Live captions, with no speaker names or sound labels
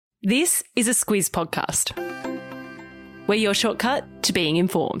This is a Squiz podcast. We're your shortcut to being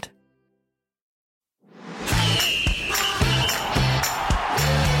informed.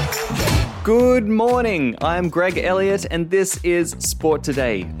 Good morning, I'm Greg Elliott and this is Sport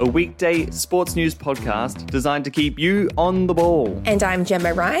Today, a weekday sports news podcast designed to keep you on the ball. And I'm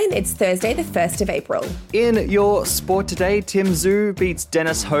Gemma Ryan, it's Thursday the 1st of April. In your Sport Today, Tim Tszyu beats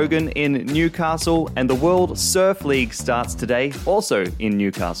Dennis Hogan in Newcastle and the World Surf League starts today, also in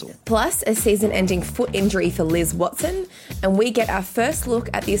Newcastle. Plus, a season-ending foot injury for Liz Watson, and we get our first look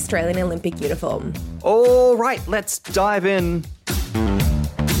at the Australian Olympic uniform. All right, let's dive in.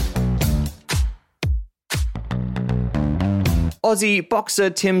 Aussie boxer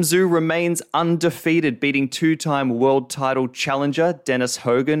Tim Tszyu remains undefeated, beating two-time world title challenger Dennis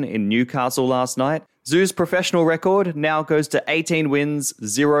Hogan in Newcastle last night. Tszyu's professional record now goes to 18 wins,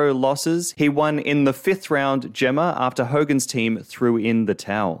 0 losses. He won in the 5th round, Gemma, after Hogan's team threw in the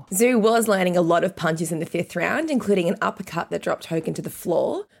towel. Tszyu was landing a lot of punches in the 5th round, including an uppercut that dropped Hogan to the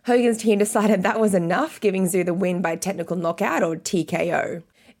floor. Hogan's team decided that was enough, giving Tszyu the win by technical knockout or TKO.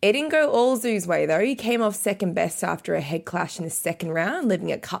 It didn't go all Tszyu's way though. He came off second best after a head clash in the 2nd round,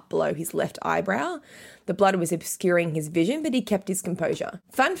 leaving a cut below his left eyebrow. The blood was obscuring his vision, but he kept his composure.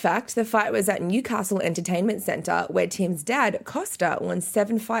 Fun fact, the fight was at Newcastle Entertainment Centre, where Tim's dad, Costa, won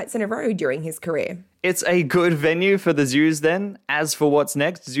 7 fights in a row during his career. It's a good venue for the Tszyus then. As for what's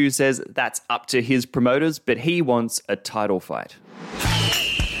next, Tszyu says that's up to his promoters, but he wants a title fight.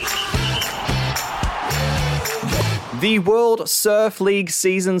 The World Surf League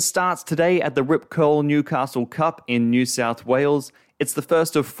season starts today at the Rip Curl Newcastle Cup in New South Wales. It's the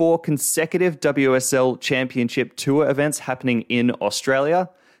first of 4 consecutive WSL Championship Tour events happening in Australia.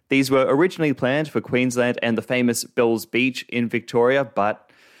 These were originally planned for Queensland and the famous Bells Beach in Victoria, but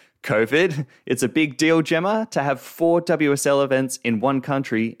COVID. It's a big deal, Gemma, to have 4 WSL events in one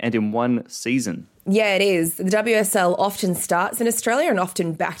country and in one season. Yeah, it is. The WSL often starts in Australia and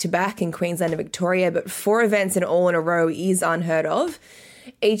often back-to-back in Queensland and Victoria, but 4 events in all in a row is unheard of.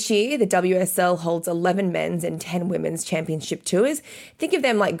 Each year, the WSL holds 11 men's and 10 women's championship tours. Think of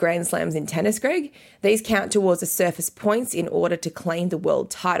them like Grand Slams in tennis, Greg. These count towards the surface points in order to claim the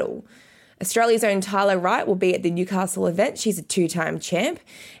world title. Australia's own Tyler Wright will be at the Newcastle event. She's a 2-time champ,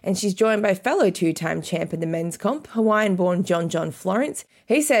 and she's joined by fellow 2-time champ in the men's comp, Hawaiian-born John Florence.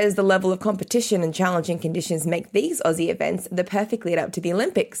 He says the level of competition and challenging conditions make these Aussie events the perfect lead-up to the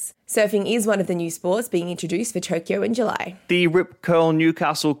Olympics. Surfing is one of the new sports being introduced for Tokyo in July. The Rip Curl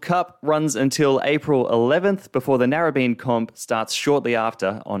Newcastle Cup runs until April 11th before the Narrabeen comp starts shortly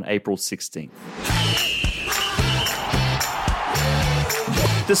after on April 16th.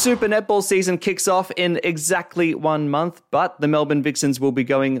 The Super Netball season kicks off in exactly 1 month, but the Melbourne Vixens will be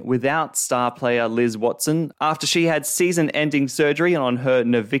going without star player Liz Watson after she had season-ending surgery on her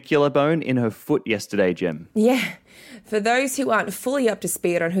navicular bone in her foot yesterday, Gem. Yeah. For those who aren't fully up to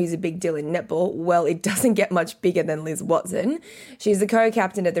speed on who's a big deal in netball, well, it doesn't get much bigger than Liz Watson. She's the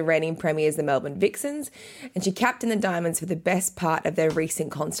co-captain of the reigning premiers, the Melbourne Vixens, and she captained the Diamonds for the best part of their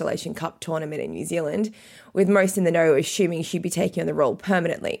recent Constellation Cup tournament in New Zealand, with most in the know assuming she'd be taking on the role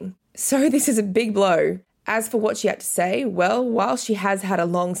permanently. So this is a big blow. As for what she had to say, well, while she has had a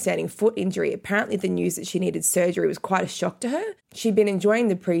long-standing foot injury, apparently the news that she needed surgery was quite a shock to her. She'd been enjoying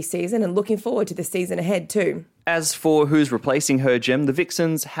the pre-season and looking forward to the season ahead too. As for who's replacing her, Gem, the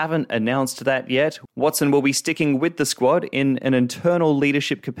Vixens haven't announced that yet. Watson will be sticking with the squad in an internal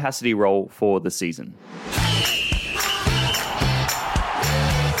leadership capacity role for the season.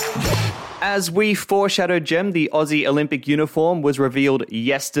 As we foreshadowed, Gem, the Aussie Olympic uniform was revealed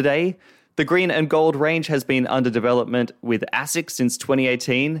yesterday. The green and gold range has been under development with ASICS since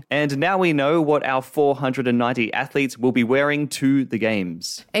 2018, and now we know what our 490 athletes will be wearing to the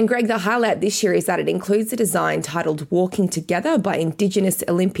Games. And Greg, the highlight this year is that it includes a design titled Walking Together by Indigenous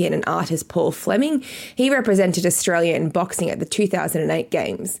Olympian and artist Paul Fleming. He represented Australia in boxing at the 2008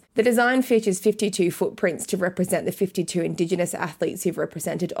 Games. The design features 52 footprints to represent the 52 Indigenous athletes who've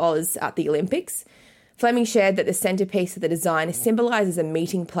represented Oz at the Olympics. Fleming shared that the centrepiece of the design symbolises a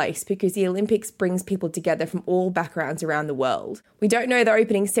meeting place because the Olympics brings people together from all backgrounds around the world. We don't know the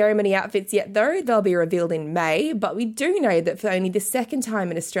opening ceremony outfits yet though, they'll be revealed in May, but we do know that for only the 2nd time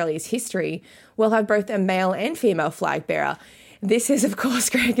in Australia's history, we'll have both a male and female flag bearer. This is of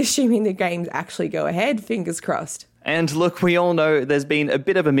course, Greg, assuming the Games actually go ahead, fingers crossed. And look, we all know there's been a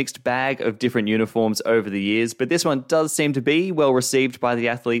bit of a mixed bag of different uniforms over the years, but this one does seem to be well received by the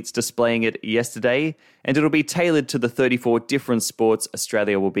athletes displaying it yesterday, and it'll be tailored to the 34 different sports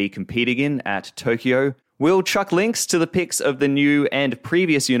Australia will be competing in at Tokyo. We'll chuck links to the pics of the new and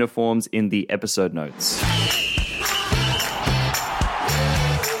previous uniforms in the episode notes.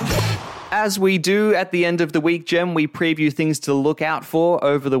 As we do at the end of the week, Jem, we preview things to look out for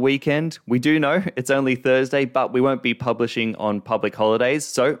over the weekend. We do know it's only Thursday, but we won't be publishing on public holidays,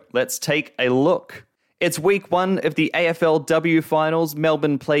 so let's take a look. It's week 1 of the AFLW finals.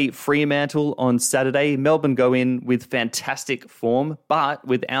 Melbourne play Fremantle on Saturday. Melbourne go in with fantastic form, but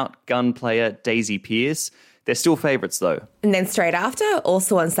without gun player Daisy Pearce. They're still favourites, though. And then straight after,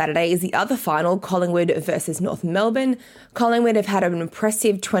 also on Saturday, is the other final, Collingwood versus North Melbourne. Collingwood have had an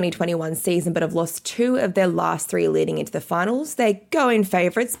impressive 2021 season, but have lost 2 of their last 3 leading into the finals. They go in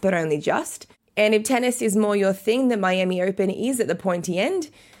favourites, but only just. And if tennis is more your thing, the Miami Open is at the pointy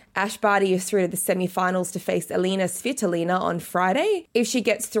end. Ash Barty is through to the semi-finals to face Alina Svitolina on Friday. If she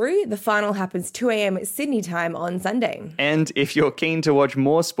gets through, the final happens 2 a.m. at Sydney time on Sunday. And if you're keen to watch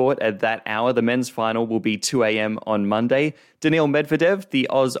more sport at that hour, the men's final will be 2 a.m. on Monday. Daniil Medvedev, the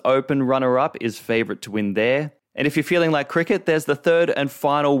Oz Open runner-up, is favourite to win there. And if you're feeling like cricket, there's the third and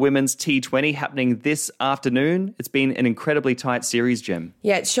final women's T20 happening this afternoon. It's been an incredibly tight series, Jem.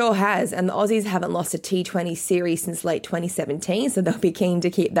 Yeah, it sure has. And the Aussies haven't lost a T20 series since late 2017, so they'll be keen to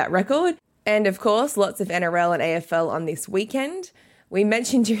keep that record. And of course, lots of NRL and AFL on this weekend. We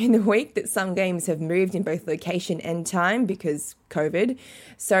mentioned during the week that some games have moved in both location and time because COVID.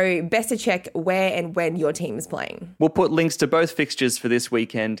 So best to check where and when your team is playing. We'll put links to both fixtures for this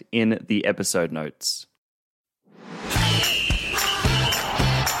weekend in the episode notes.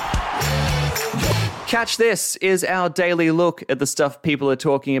 Catch This is our daily look at the stuff people are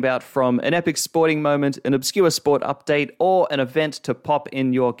talking about, from an epic sporting moment, an obscure sport update, or an event to pop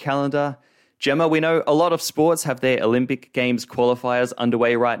in your calendar. Gemma, we know a lot of sports have their Olympic Games qualifiers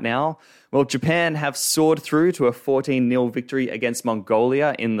underway right now. Well, Japan have soared through to a 14-0 victory against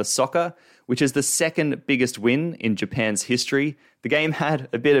Mongolia in the soccer, which is the second biggest win in Japan's history. The game had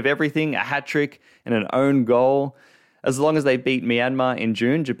a bit of everything, a hat-trick and an own goal. As long as they beat Myanmar in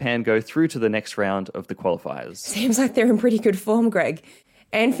June, Japan go through to the next round of the qualifiers. Seems like they're in pretty good form, Greg.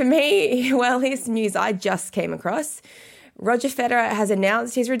 And for me, well, here's some news I just came across. Roger Federer has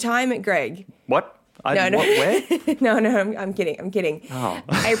announced his retirement, Greg. What? No. Where? No, I'm kidding. Oh.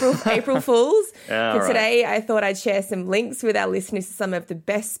 April Fools. Yeah, For today, I thought I'd share some links with our listeners to some of the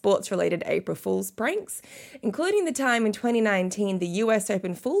best sports-related April Fools pranks, including the time in 2019 the US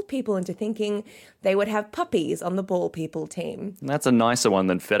Open fooled people into thinking they would have puppies on the Ball People team. That's a nicer one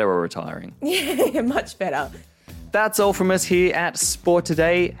than Federer retiring. Yeah, much better. That's all from us here at Sport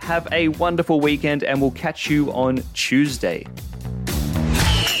Today. Have a wonderful weekend and we'll catch you on Tuesday.